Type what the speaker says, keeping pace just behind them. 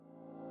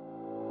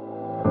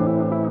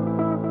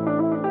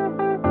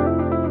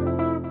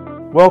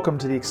Welcome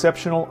to the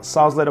Exceptional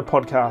Sales Leader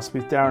Podcast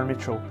with Darren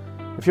Mitchell.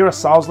 If you're a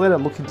sales leader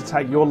looking to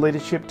take your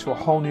leadership to a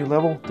whole new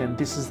level, then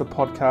this is the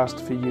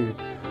podcast for you.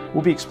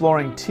 We'll be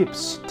exploring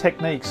tips,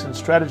 techniques, and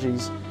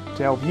strategies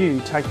to help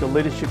you take your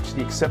leadership to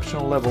the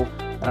exceptional level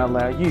and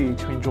allow you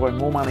to enjoy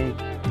more money,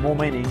 more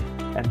meaning,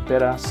 and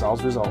better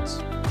sales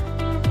results.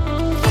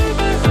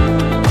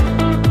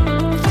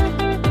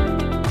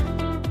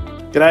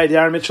 G'day,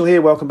 Darren Mitchell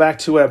here. Welcome back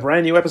to a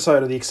brand new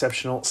episode of the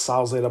Exceptional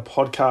Sales Leader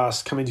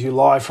Podcast, coming to you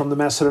live from the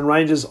Macedon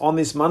Ranges on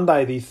this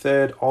Monday, the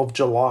 3rd of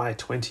July,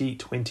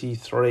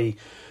 2023.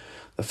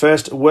 The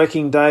first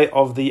working day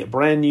of the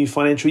brand new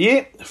financial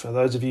year. For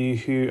those of you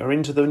who are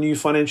into the new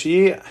financial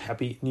year,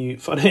 happy new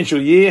financial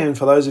year. And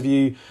for those of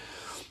you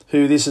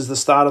who this is the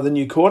start of the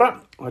new quarter,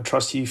 I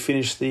trust you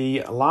finished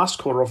the last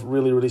quarter off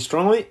really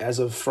strongly as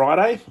of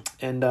Friday,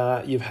 and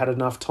you've had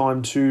enough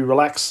time to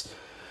relax,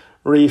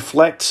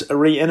 reflect,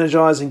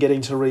 re-energize, and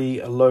getting to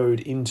reload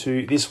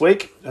into this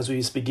week as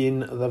we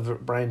begin the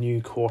brand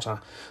new quarter.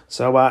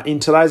 So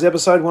in today's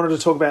episode, I wanted to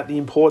talk about the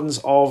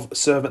importance of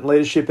servant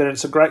leadership, and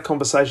it's a great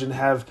conversation to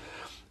have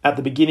at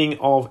the beginning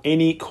of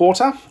any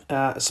quarter,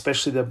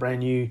 especially the brand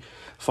new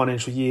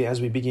financial year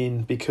as we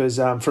begin, because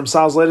from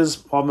sales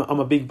leaders, I'm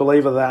a big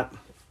believer that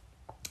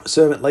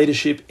servant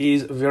leadership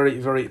is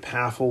very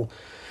powerful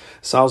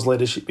sales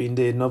leadership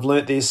indeed. And I've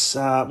learnt this,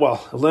 I've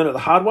learned it the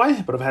hard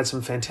way, but I've had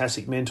some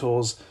fantastic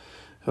mentors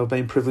who I've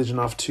been privileged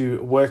enough to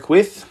work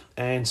with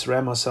and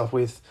surround myself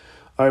with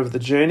over the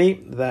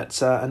journey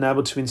that's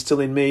enabled to instill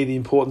in me the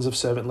importance of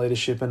servant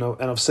leadership. And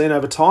I've seen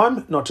over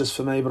time, not just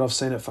for me, but I've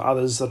seen it for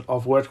others that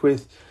I've worked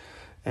with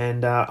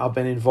and I've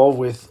been involved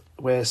with,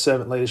 where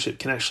servant leadership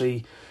can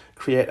actually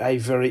create a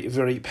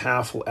very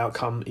powerful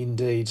outcome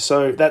indeed.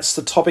 So that's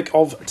the topic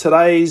of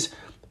today's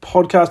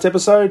podcast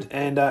episode,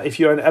 and if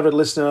you're an avid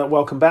listener,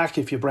 welcome back.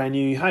 If you're brand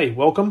new, hey,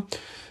 welcome.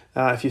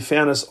 If you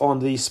found us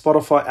on the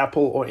Spotify,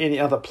 Apple, or any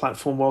other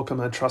platform,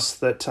 welcome. I trust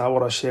that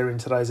what I share in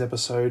today's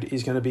episode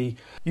is going to be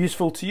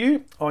useful to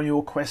you on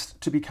your quest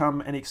to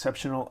become an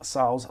exceptional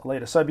sales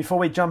leader. So before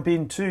we jump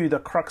into the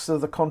crux of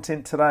the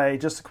content today,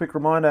 just a quick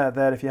reminder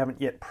that if you haven't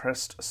yet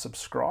pressed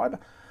subscribe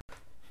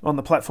on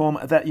the platform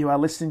that you are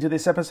listening to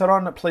this episode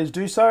on, please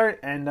do so.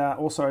 And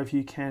also if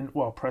you can,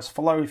 press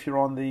follow if you're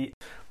on the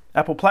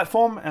Apple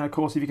platform, and of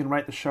course if you can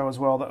rate the show as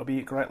well, that would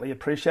be greatly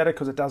appreciated,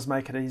 because it does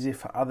make it easier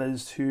for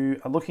others who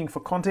are looking for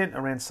content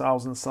around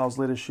sales and sales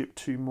leadership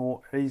to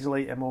more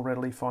easily and more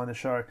readily find the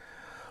show.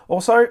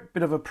 Also,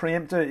 bit of a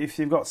preempter, if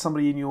you've got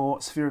somebody in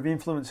your sphere of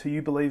influence who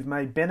you believe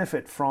may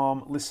benefit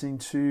from listening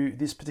to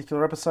this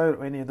particular episode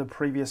or any of the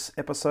previous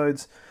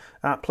episodes,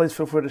 please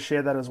feel free to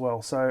share that as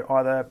well. So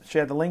either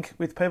share the link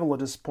with people or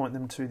just point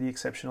them to the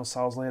Exceptional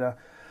Sales Leader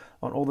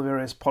on all the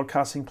various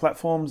podcasting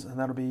platforms, and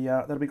that'll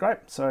be great.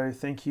 So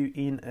thank you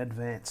in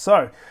advance.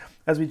 So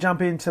as we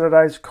jump into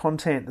today's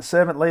content, the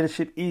servant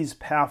leadership is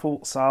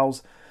powerful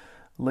sales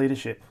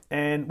leadership.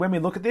 And when we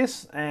look at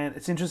this, and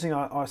it's interesting,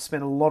 I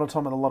spent a lot of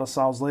time with a lot of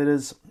sales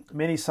leaders,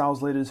 many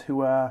sales leaders who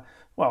are,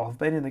 have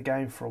been in the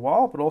game for a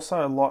while, but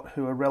also a lot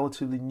who are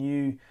relatively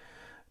new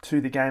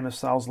to the game of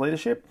sales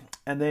leadership.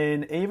 And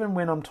then even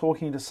when I'm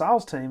talking to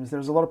sales teams,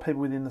 there's a lot of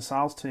people within the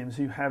sales teams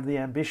who have the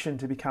ambition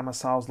to become a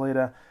sales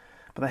leader,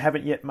 but they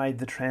haven't yet made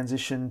the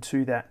transition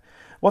to that.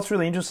 What's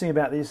really interesting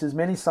about this is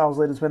many sales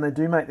leaders, when they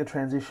do make the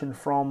transition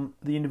from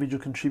the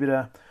individual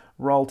contributor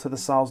role to the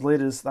sales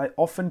leaders, they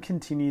often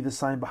continue the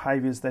same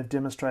behaviours they've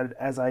demonstrated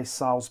as a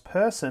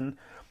salesperson,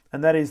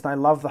 and that is they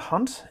love the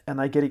hunt and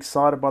they get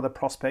excited by the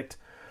prospect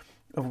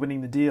of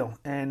winning the deal.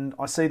 And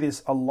I see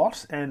this a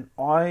lot, and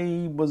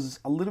I was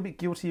a little bit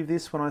guilty of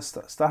this when I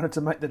started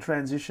to make the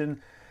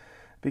transition,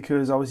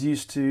 because I was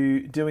used to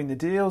doing the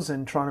deals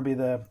and trying to be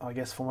the, I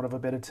guess for want of a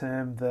better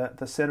term,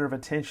 the center of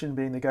attention,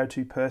 being the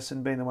go-to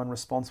person, being the one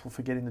responsible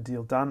for getting the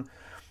deal done.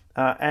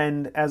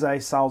 And as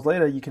a sales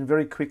leader, you can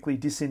very quickly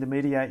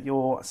disintermediate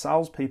your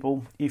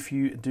salespeople if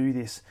you do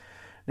this.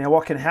 Now,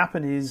 what can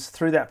happen is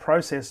through that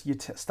process, you're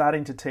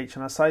starting to teach,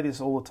 and I say this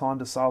all the time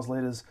to sales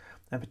leaders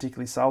and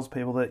particularly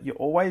salespeople, that you're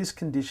always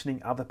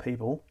conditioning other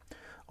people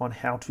on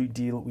how to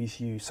deal with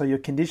you. So you're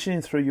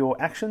conditioning through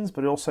your actions,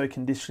 but also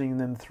conditioning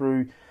them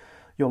through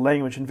your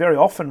language. And very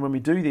often when we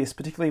do this,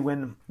 particularly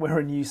when we're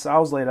a new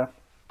sales leader,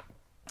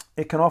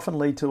 it can often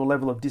lead to a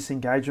level of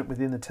disengagement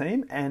within the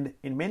team, and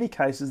in many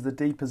cases the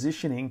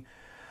depositioning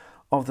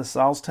of the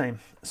sales team.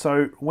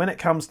 So when it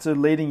comes to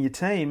leading your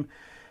team,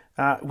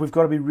 we've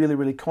got to be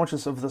really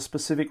conscious of the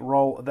specific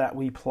role that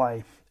we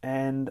play.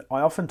 And I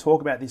often talk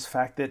about this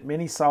fact that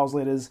many sales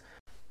leaders,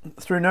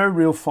 through no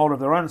real fault of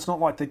their own, it's not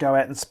like they go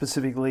out and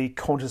specifically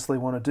consciously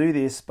want to do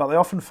this, but they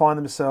often find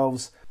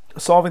themselves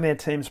solving their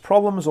team's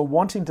problems or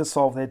wanting to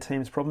solve their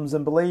team's problems,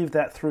 and believe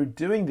that through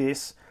doing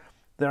this,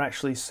 they're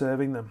actually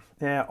serving them.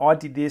 Now, I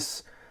did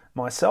this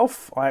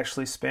myself. I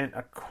actually spent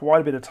quite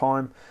a bit of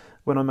time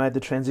when I made the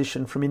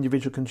transition from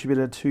individual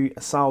contributor to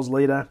a sales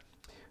leader,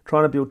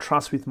 trying to build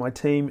trust with my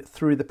team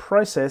through the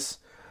process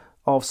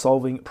of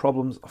solving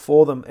problems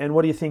for them. And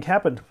what do you think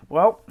happened?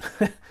 Well,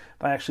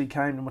 my team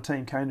came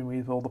to me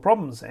with all the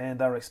problems, and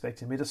they were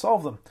expecting me to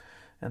solve them.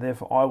 and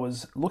therefore I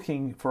was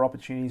looking for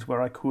opportunities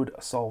where I could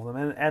solve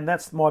them. And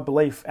that's my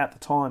belief at the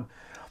time,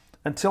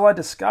 until I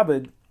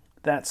discovered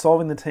that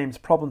solving the team's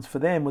problems for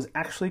them was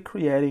actually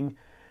creating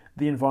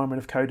the environment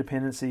of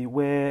codependency,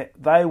 where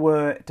they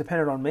were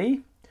dependent on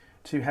me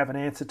to have an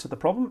answer to the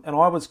problem, and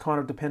I was kind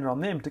of dependent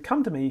on them to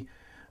come to me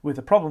with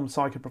a problem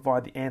so I could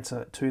provide the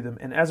answer to them.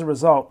 And as a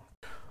result,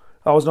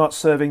 I was not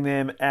serving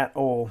them at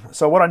all.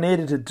 So what I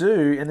needed to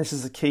do, and this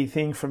is a key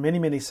thing for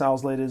many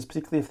sales leaders,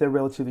 particularly if they're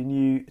relatively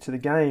new to the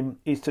game,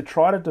 is to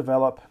try to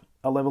develop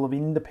a level of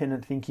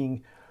independent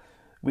thinking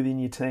within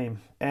your team.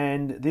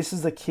 And this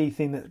is the key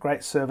thing that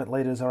great servant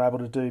leaders are able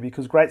to do,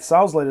 because great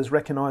sales leaders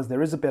recognize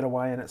there is a better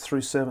way, and it's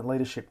through servant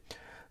leadership.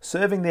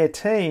 Serving their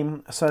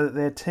team so that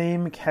their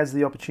team has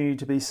the opportunity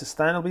to be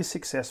sustainably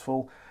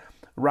successful,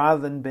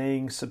 rather than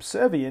being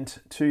subservient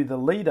to the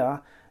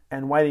leader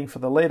and waiting for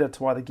the leader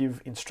to either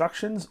give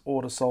instructions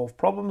or to solve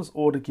problems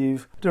or to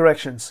give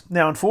directions.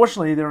 Now,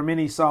 unfortunately, there are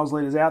many sales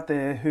leaders out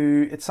there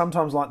who it's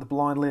sometimes like the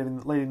blind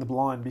leading the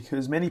blind,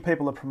 because many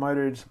people are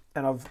promoted,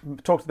 and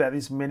I've talked about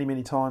this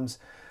many times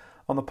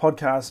on the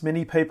podcast,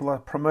 many people are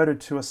promoted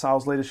to a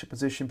sales leadership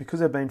position because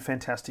they've been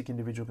fantastic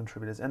individual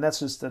contributors. And that's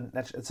just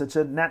it's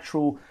a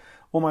natural,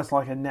 almost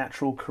like a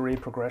natural career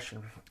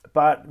progression.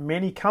 But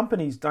many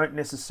companies don't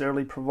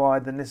necessarily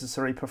provide the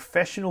necessary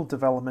professional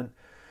development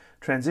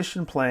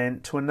transition plan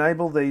to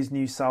enable these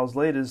new sales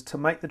leaders to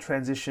make the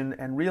transition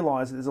and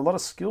realize that there's a lot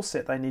of skill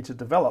set they need to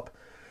develop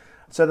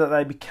so that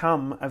they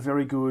become a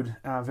very good,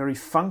 very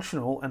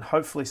functional, and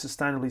hopefully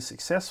sustainably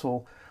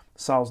successful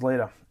sales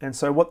leader. And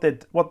so what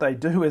they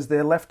do is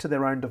they're left to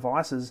their own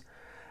devices,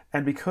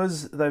 and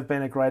because they've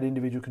been a great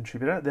individual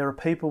contributor, there are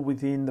people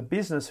within the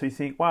business who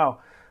think, wow,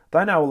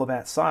 they know all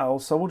about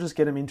sales, so we'll just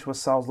get them into a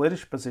sales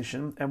leadership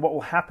position, and what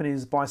will happen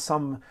is, by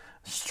some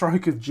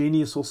stroke of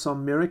genius or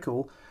some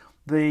miracle,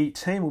 the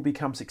team will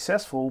become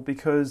successful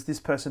because this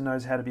person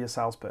knows how to be a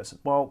salesperson.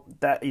 Well,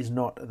 that is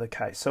not the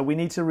case. So we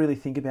need to really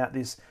think about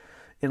this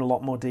in a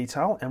lot more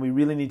detail, and we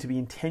really need to be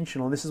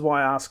intentional. And this is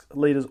why I ask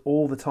leaders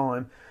all the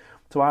time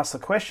to ask the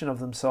question of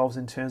themselves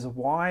in terms of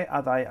why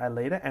are they a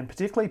leader, and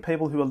particularly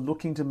people who are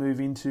looking to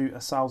move into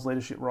a sales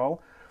leadership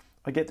role.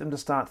 I get them to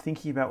start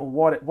thinking about,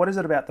 well, what is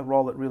it about the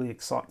role that really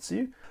excites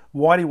you?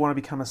 Why do you want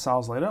to become a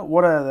sales leader?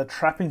 What are the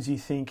trappings you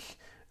think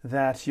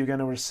that you're going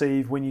to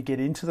receive when you get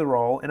into the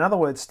role? In other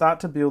words, start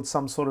to build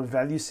some sort of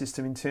value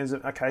system in terms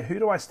of, okay, who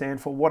do I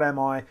stand for? What am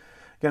I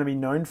going to be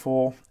known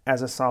for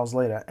as a sales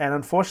leader? And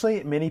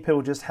unfortunately, many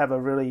people just have a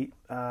really,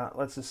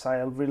 let's just say,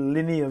 a really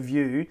linear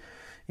view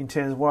in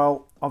terms of,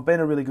 well, I've been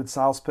a really good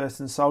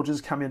salesperson, so I'll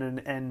just come in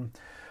and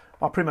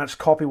I'll pretty much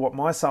copy what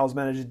my sales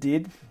manager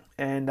did,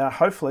 and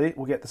hopefully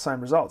we'll get the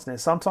same results. Now,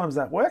 sometimes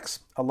that works.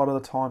 A lot of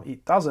the time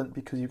it doesn't,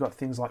 because you've got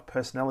things like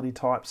personality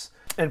types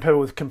and people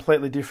with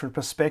completely different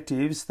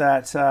perspectives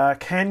that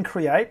can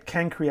create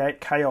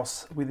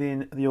chaos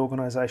within the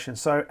organization.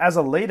 So as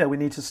a leader, we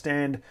need to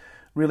stand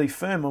really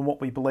firm on what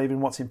we believe in,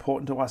 what's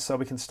important to us, so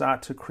we can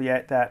start to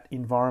create that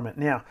environment.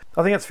 Now,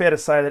 I think it's fair to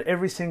say that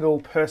every single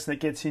person that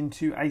gets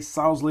into a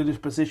sales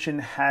leadership position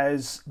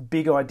has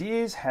big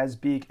ideas, has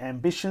big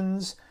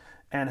ambitions,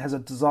 and has a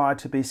desire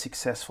to be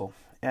successful.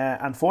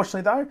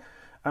 Unfortunately, though,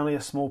 only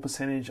a small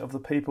percentage of the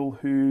people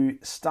who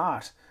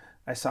start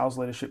a sales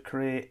leadership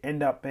career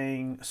end up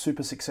being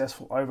super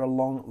successful over a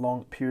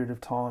long period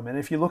of time. And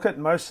if you look at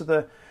most of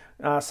the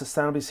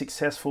sustainably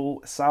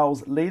successful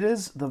sales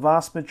leaders, the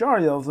vast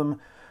majority of them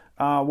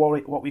are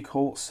what we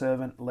call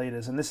servant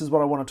leaders. And this is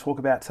what I want to talk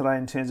about today,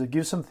 in terms of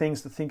give some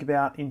things to think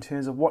about in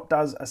terms of what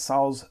does a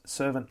sales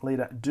servant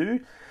leader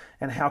do,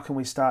 and how can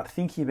we start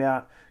thinking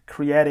about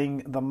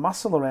creating the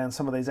muscle around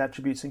some of these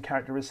attributes and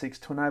characteristics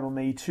to enable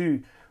me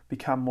to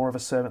become more of a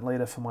servant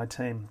leader for my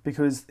team.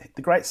 Because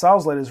the great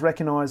sales leaders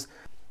recognize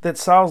that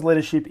sales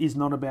leadership is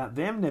not about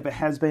them, never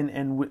has been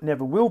and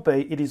never will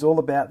be. It is all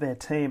about their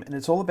team, and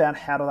it's all about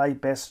how do they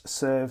best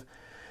serve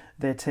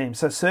their team.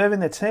 So serving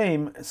the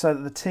team so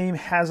that the team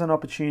has an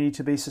opportunity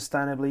to be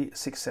sustainably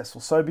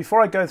successful. So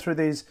before I go through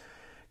these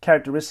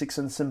characteristics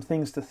and some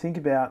things to think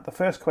about, the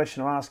first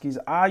question to ask is,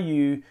 are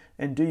you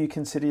and do you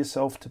consider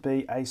yourself to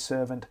be a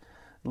servant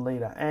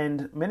leader?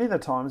 And many of the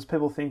times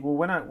people think, well,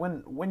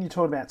 when you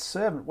talk about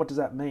servant, what does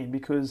that mean?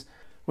 Because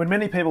when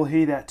many people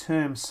hear that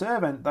term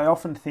servant, they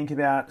often think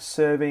about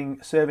serving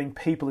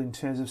people in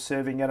terms of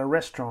serving at a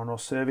restaurant or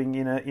serving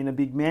in a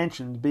big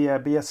mansion, be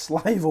a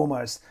slave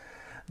almost.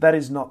 That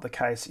is not the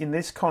case. In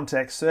this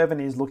context,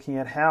 servant is looking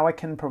at how I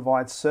can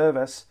provide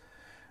service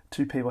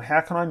to people.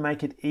 How can I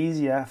make it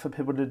easier for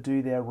people to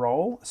do their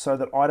role so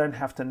that I don't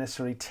have to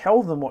necessarily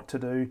tell them what to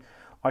do?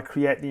 I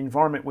create the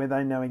environment where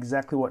they know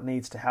exactly what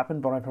needs to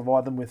happen, but I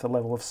provide them with a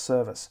level of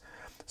service.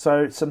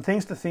 So some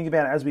things to think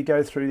about as we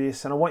go through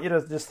this, and I want you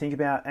to just think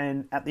about,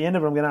 and at the end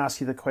of it, I'm going to ask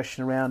you the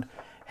question around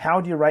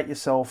how do you rate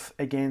yourself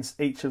against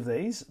each of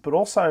these, but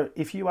also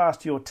if you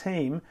asked your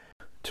team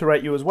to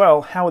rate you as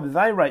well, how would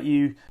they rate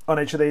you on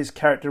each of these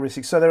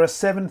characteristics? So there are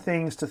 7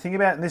 things to think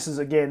about, and this is,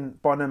 again,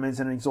 by no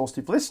means an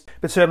exhaustive list,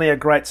 but certainly a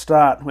great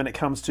start when it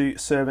comes to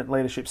servant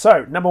leadership.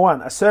 So, number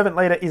 1, a servant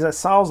leader is a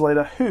sales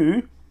leader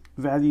who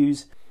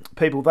values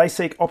people. They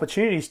seek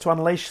opportunities to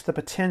unleash the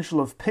potential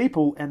of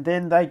people, and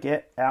then they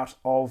get out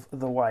of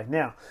the way.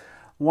 Now,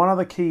 one of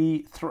the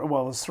key,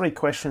 there's three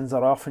questions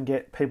that I often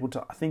get people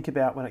to think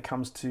about when it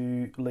comes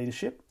to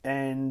leadership.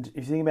 And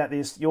if you think about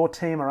this, your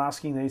team are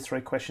asking these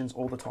three questions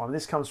all the time.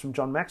 This comes from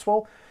John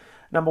Maxwell.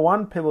 Number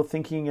one, people are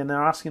thinking and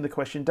they're asking the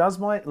question, does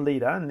my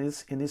leader,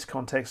 in this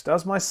context,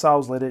 does my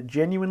sales leader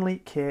genuinely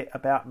care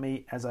about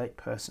me as a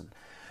person?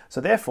 So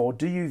therefore,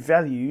 do you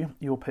value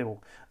your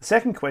people? The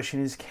second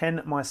question is,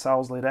 can my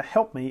sales leader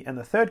help me? And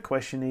the third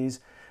question is,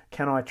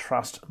 can I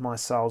trust my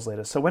sales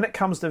leader? So when it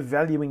comes to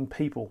valuing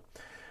people,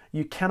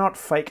 you cannot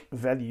fake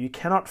value. You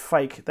cannot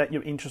fake that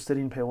you're interested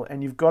in people,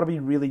 and you've got to be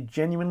really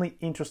genuinely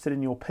interested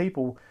in your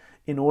people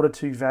in order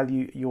to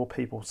value your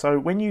people. So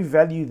when you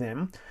value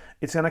them,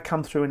 it's going to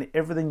come through in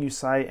everything you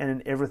say and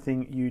in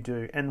everything you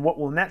do. And what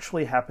will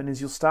naturally happen is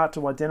you'll start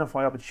to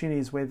identify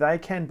opportunities where they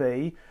can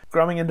be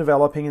growing and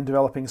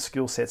developing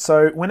skill sets.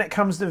 So when it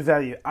comes to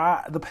value,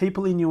 are the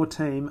people in your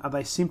team, are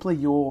they simply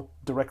your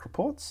direct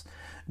reports?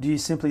 Do you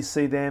simply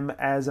see them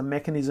as a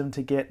mechanism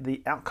to get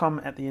the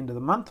outcome at the end of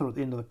the month or at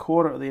the end of the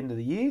quarter or at the end of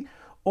the year?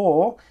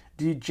 Or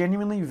do you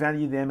genuinely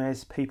value them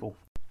as people?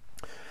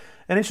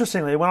 And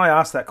interestingly, when I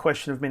ask that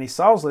question of many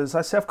sales leaders,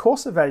 I say, of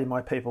course I value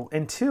my people,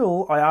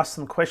 until I ask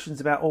them questions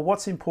about, well,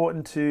 what's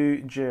important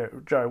to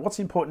Joe? What's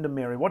important to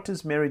Mary? What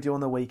does Mary do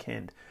on the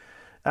weekend?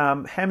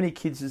 How many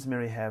kids does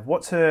Mary have?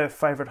 What's her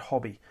favourite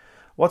hobby?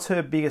 What's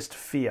her biggest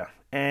fear?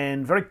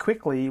 And very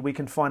quickly, we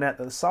can find out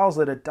that the sales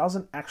leader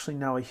doesn't actually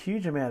know a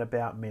huge amount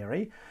about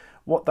Mary.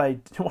 What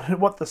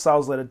the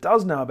sales leader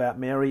does know about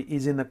Mary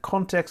is in the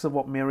context of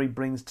what Mary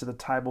brings to the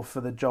table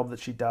for the job that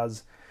she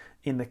does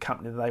in the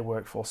company that they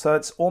work for. So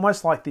it's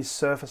almost like this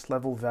surface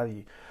level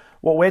value.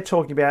 What we're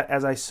talking about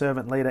as a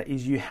servant leader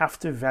is you have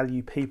to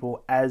value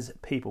people as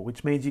people,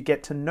 which means you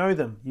get to know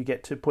them. You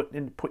get to put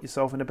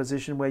yourself in a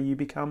position where you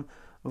become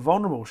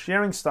vulnerable,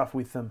 sharing stuff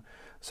with them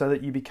so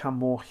that you become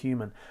more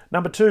human.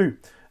 Number two,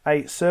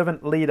 a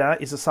servant leader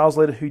is a sales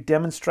leader who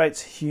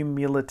demonstrates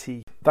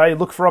humility. They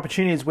look for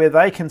opportunities where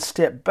they can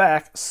step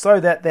back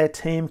so that their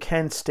team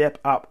can step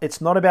up.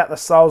 It's not about the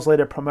sales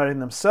leader promoting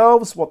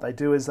themselves. What they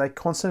do is they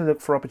constantly look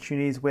for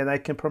opportunities where they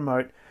can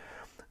promote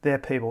their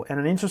people. And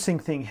an interesting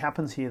thing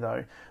happens here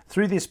though.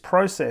 Through this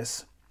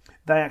process,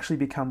 they actually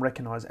become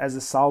recognized. As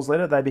a sales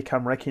leader, they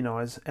become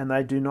recognized and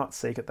they do not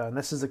seek it though. And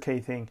this is the key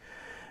thing.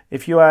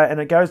 If you are, and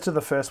it goes to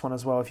the first one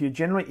as well, if you're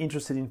generally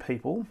interested in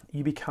people,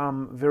 you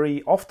become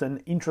very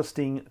often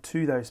interesting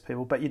to those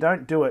people, but you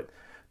don't do it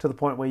to the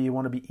point where you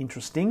want to be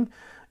interesting.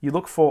 You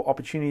look for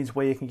opportunities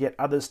where you can get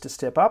others to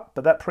step up,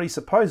 but that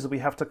presupposes we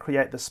have to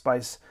create the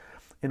space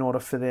in order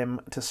for them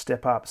to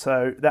step up.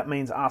 So that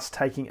means us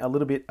taking a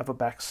little bit of a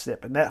back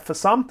step. And that for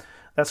some,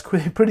 that's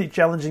pretty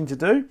challenging to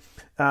do.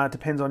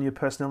 Depends on your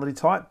personality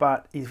type,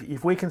 but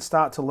if we can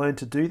start to learn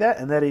to do that,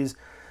 and that is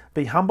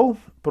be humble,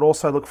 but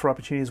also look for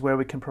opportunities where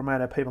we can promote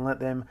our people and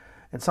let them,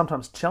 and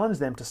sometimes challenge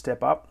them to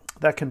step up.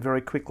 That can very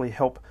quickly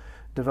help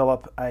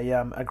develop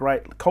a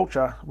great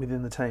culture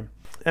within the team.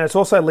 And it's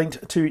also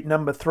linked to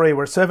number three,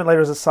 where a servant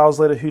leader is a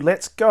sales leader who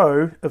lets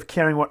go of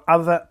caring what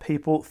other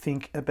people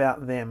think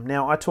about them.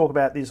 Now, I talk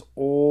about this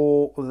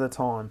all the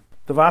time.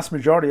 The vast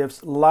majority of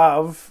us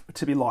love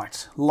to be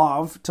liked,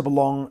 love to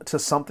belong to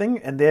something,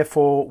 and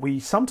therefore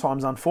we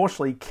sometimes,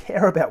 unfortunately,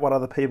 care about what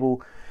other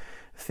people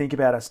think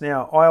about us.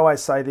 Now, I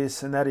always say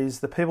this, and that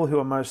is the people who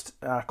are most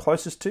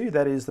closest to you,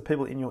 that is the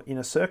people in your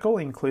inner circle,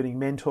 including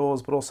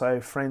mentors, but also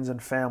friends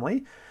and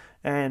family.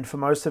 And for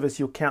most of us,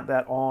 you'll count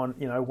that on,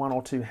 one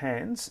or two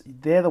hands.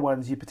 They're the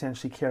ones you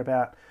potentially care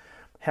about,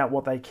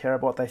 what they care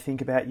about, what they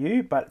think about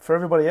you. But for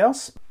everybody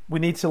else, we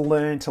need to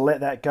learn to let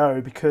that go,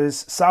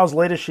 because sales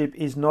leadership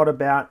is not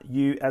about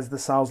you as the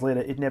sales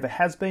leader. It never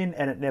has been,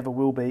 and it never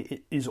will be.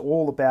 It is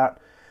all about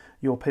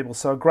your people.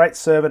 So a great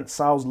servant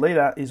sales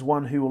leader is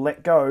one who will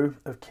let go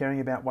of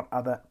caring about what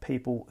other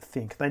people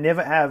think. They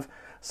never have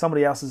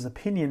somebody else's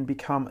opinion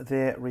become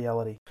their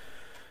reality.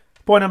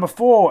 Point number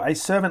four, a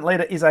servant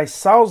leader is a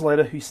sales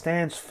leader who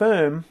stands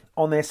firm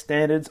on their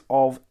standards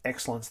of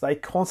excellence. They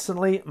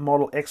constantly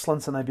model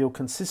excellence, and they build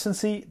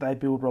consistency, they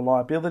build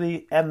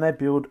reliability, and they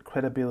build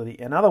credibility.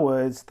 In other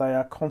words, they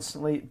are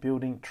constantly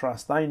building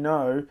trust. They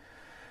know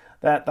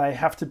that they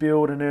have to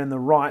build and earn the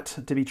right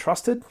to be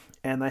trusted,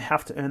 and they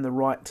have to earn the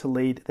right to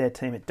lead their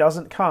team. It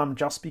doesn't come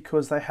just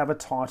because they have a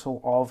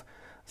title of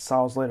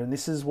sales leader. And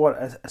this is what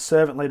a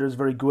servant leader is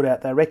very good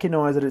at. They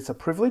recognize that it's a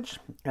privilege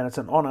and it's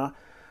an honor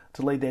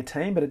to lead their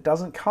team, but it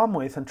doesn't come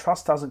with, and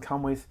trust doesn't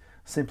come with,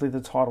 simply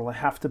the title. They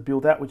have to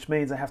build that, which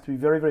means they have to be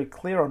very, very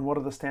clear on what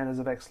are the standards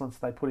of excellence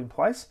they put in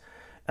place,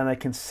 and they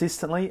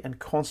consistently and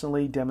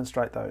constantly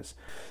demonstrate those.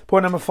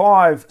 Point number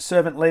five,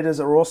 servant leaders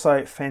are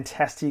also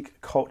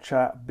fantastic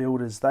culture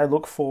builders. They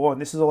look for,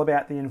 and this is all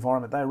about the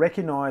environment, they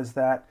recognize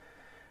that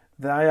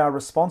they are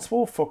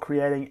responsible for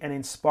creating an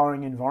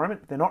inspiring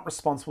environment. They're not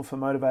responsible for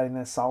motivating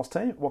their sales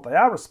team. What they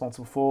are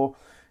responsible for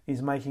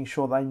is making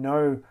sure they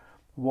know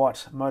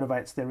what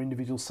motivates their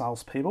individual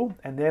salespeople,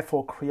 and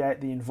therefore create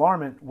the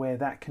environment where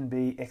that can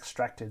be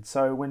extracted.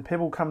 So when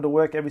people come to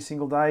work every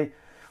single day,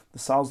 the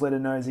sales leader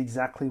knows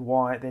exactly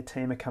why their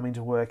team are coming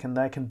to work, and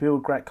they can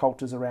build great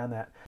cultures around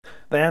that.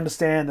 They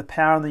understand the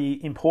power and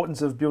the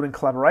importance of building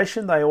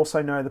collaboration. They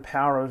also know the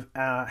power of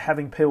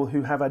having people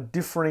who have a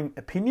differing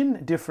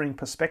opinion, differing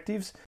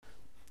perspectives,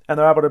 and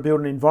they're able to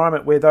build an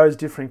environment where those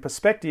differing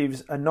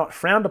perspectives are not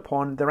frowned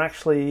upon, they're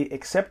actually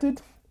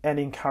accepted and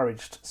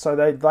encouraged. So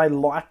they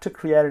like to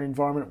create an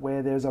environment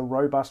where there's a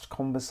robust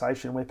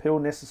conversation, where people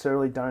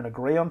necessarily don't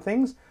agree on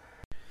things,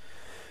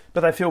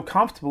 but they feel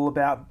comfortable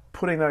about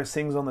putting those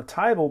things on the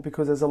table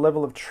because there's a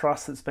level of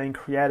trust that's been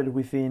created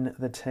within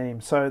the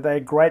team. So they're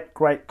great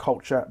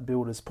culture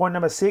builders. Point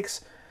number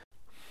 6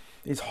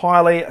 is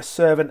highly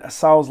servant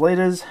sales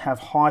leaders have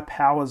high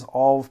powers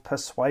of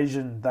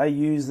persuasion. They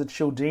use the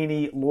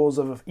Cialdini laws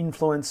of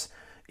influence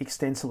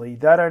extensively.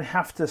 They don't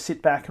have to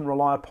sit back and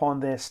rely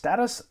upon their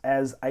status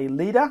as a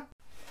leader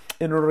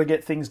in order to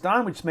get things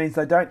done, which means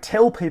they don't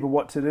tell people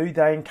what to do.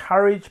 They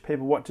encourage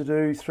people what to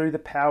do through the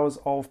powers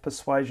of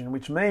persuasion,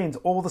 which means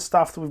all the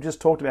stuff that we've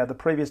just talked about, the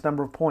previous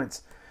number of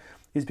points,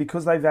 is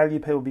because they value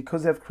people,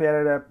 because they've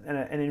created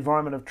an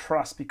environment of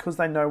trust, because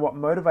they know what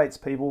motivates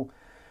people.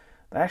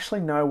 They actually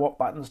know what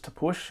buttons to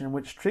push and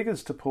which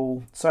triggers to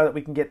pull so that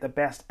we can get the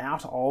best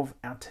out of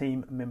our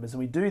team members. And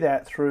we do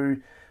that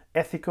through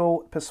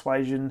ethical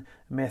persuasion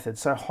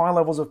methods. So high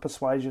levels of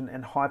persuasion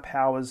and high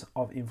powers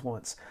of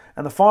influence.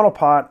 And the final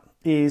part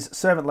is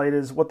servant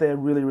leaders. What they're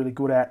really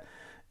good at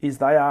is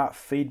they are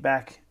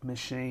feedback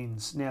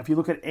machines. Now, if you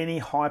look at any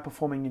high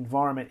performing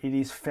environment, it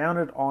is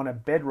founded on a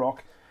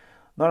bedrock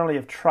not only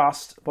of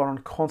trust, but on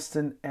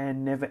constant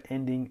and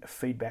never-ending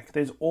feedback.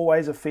 There's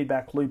always a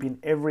feedback loop in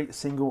every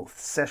single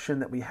session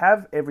that we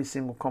have, every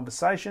single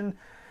conversation,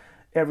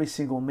 every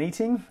single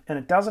meeting, and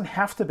it doesn't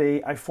have to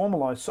be a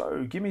formalized,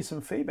 so give me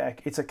some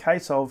feedback. It's a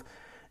case of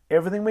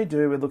everything we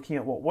do, we're looking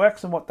at what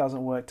works and what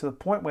doesn't work, to the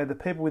point where the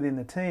people within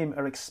the team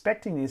are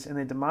expecting this and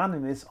they're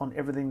demanding this on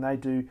everything they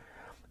do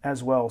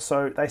as well.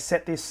 So they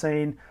set this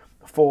scene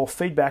for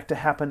feedback to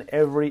happen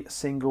every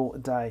single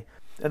day.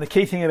 And the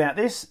key thing about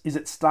this is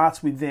it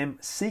starts with them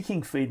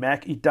seeking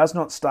feedback. It does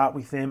not start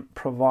with them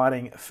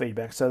providing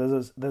feedback.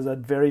 So there's a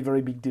very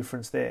big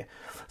difference there.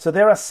 So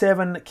there are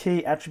 7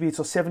 key attributes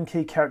or 7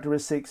 key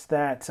characteristics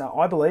that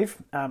I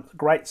believe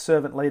great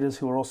servant leaders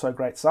who are also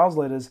great sales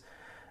leaders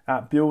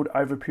build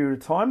over a period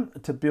of time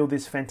to build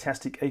this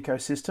fantastic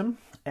ecosystem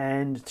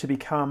and to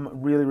become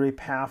really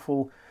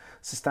powerful,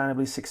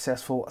 sustainably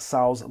successful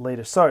sales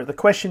leaders. So the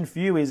question for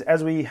you is,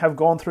 as we have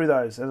gone through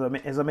those,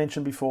 as I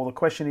mentioned before, the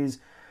question is,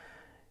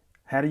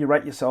 how do you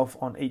rate yourself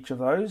on each of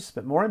those?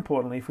 But more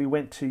importantly, if we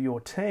went to your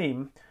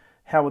team,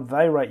 how would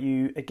they rate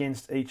you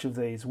against each of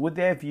these? Would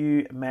their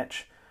view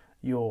match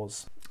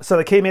yours? So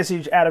the key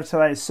message out of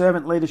today's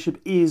servant leadership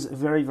is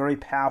very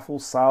powerful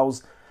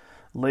sales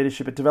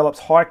leadership. It develops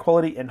high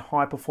quality and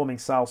high performing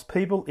sales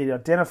people. It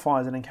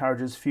identifies and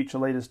encourages future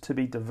leaders to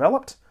be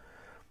developed.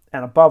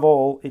 And above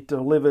all, it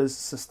delivers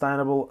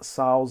sustainable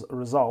sales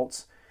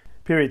results.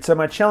 Period. So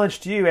my challenge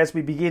to you as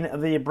we begin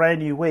the brand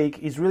new week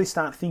is really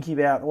start thinking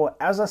about, well,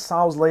 as a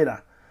sales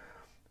leader,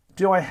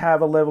 do I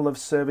have a level of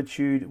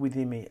servitude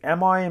within me?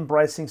 Am I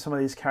embracing some of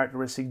these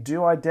characteristics?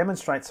 Do I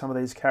demonstrate some of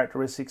these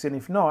characteristics? And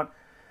if not,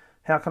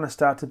 how can I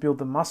start to build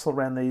the muscle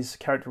around these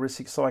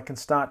characteristics so I can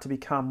start to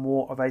become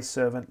more of a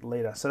servant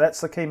leader? So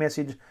that's the key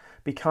message.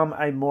 Become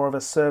more of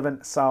a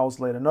servant sales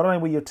leader. Not only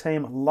will your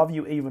team love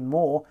you even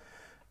more,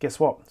 guess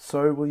what?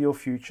 So will your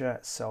future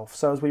self.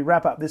 So as we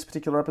wrap up this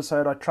particular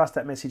episode, I trust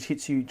that message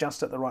hits you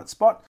just at the right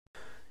spot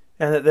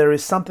and that there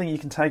is something you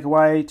can take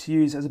away to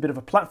use as a bit of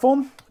a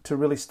platform to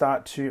really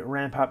start to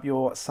ramp up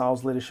your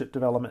sales leadership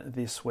development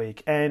this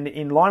week. And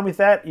in line with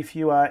that, if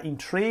you are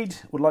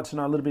intrigued, would like to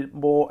know a little bit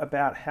more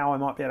about how I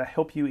might be able to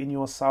help you in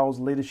your sales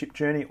leadership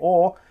journey,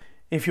 or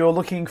if you're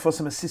looking for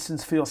some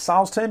assistance for your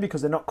sales team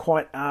because they're not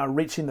quite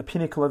reaching the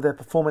pinnacle of their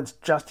performance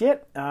just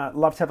yet,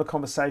 love to have a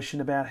conversation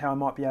about how I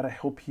might be able to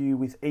help you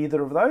with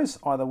either of those,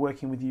 either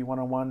working with you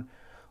one-on-one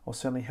or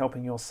certainly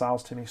helping your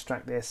sales team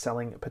extract their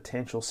selling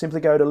potential.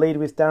 Simply go to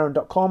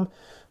leadwithdarren.com,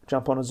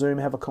 jump on a Zoom,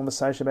 have a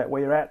conversation about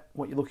where you're at,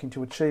 what you're looking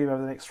to achieve over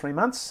the next 3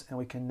 months, and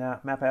we can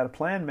map out a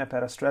plan, map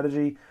out a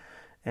strategy,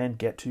 and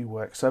get to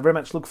work. So I very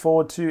much look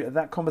forward to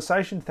that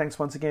conversation. Thanks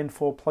once again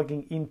for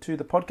plugging into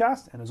the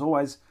podcast, and as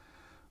always,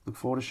 look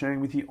forward to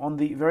sharing with you on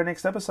the very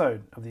next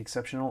episode of the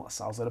Exceptional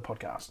Sales Leader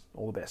Podcast.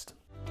 All the best.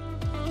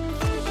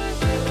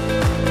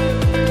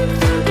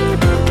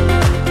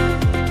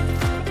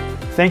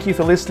 Thank you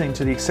for listening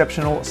to the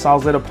Exceptional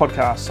Sales Leader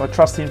Podcast. I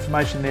trust the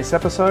information in this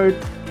episode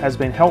has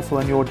been helpful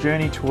in your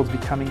journey towards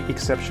becoming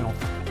exceptional.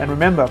 And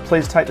remember,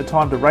 please take the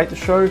time to rate the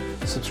show,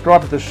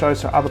 subscribe to the show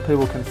so other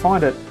people can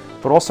find it.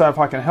 But also, if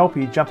I can help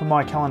you, jump on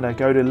my calendar,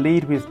 go to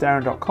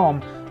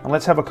leadwithdarren.com, and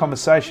let's have a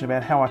conversation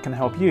about how I can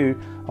help you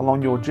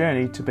along your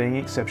journey to being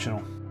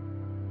exceptional.